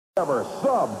Ever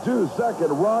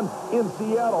sub-2-second run in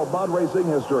Seattle mud racing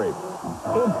history.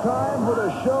 It's time for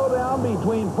the showdown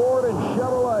between Ford and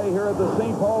Chevrolet here at the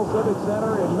St. Paul Civic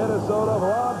Center in Minnesota.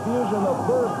 Rob Fusion, the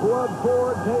first blood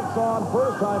Ford, takes on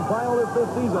first-time finalist this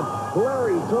season,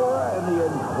 Larry Tora and the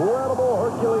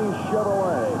incredible Hercules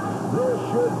Chevrolet. This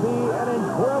should be an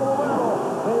incredible battle.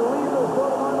 They leave the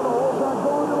photo line with a whole shot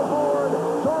going to the Ford.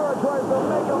 Tora tries to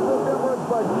make up the difference,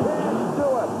 but can't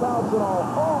do it. Bouncing all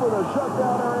over the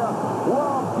shutdown area.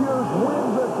 Rob Fusion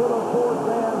wins it for the Ford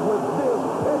fans with this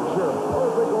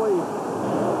picture-perfect lead.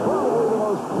 Probably the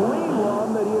most clean run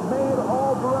that he had made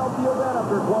all throughout the event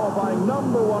after qualifying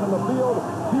 #1 in the field.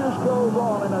 Fusion goes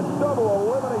on in a double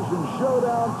elimination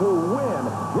showdown to win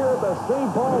here at the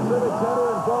St. Paul Civic Center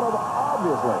in front of,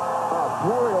 obviously, a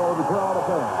thrilled crowd of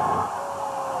fans.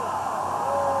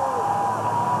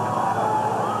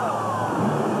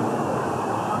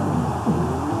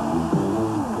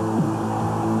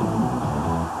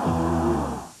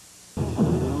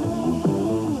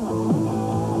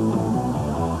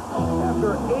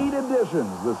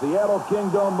 The Seattle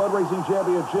Kingdom Mud Racing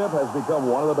Championship has become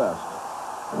one of the best.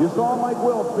 You saw Mike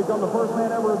Wilkes become the first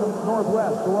man ever in the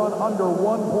Northwest to run under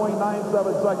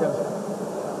 1.97 seconds.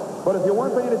 But if you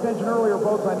weren't paying attention earlier,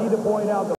 folks, I need to point out that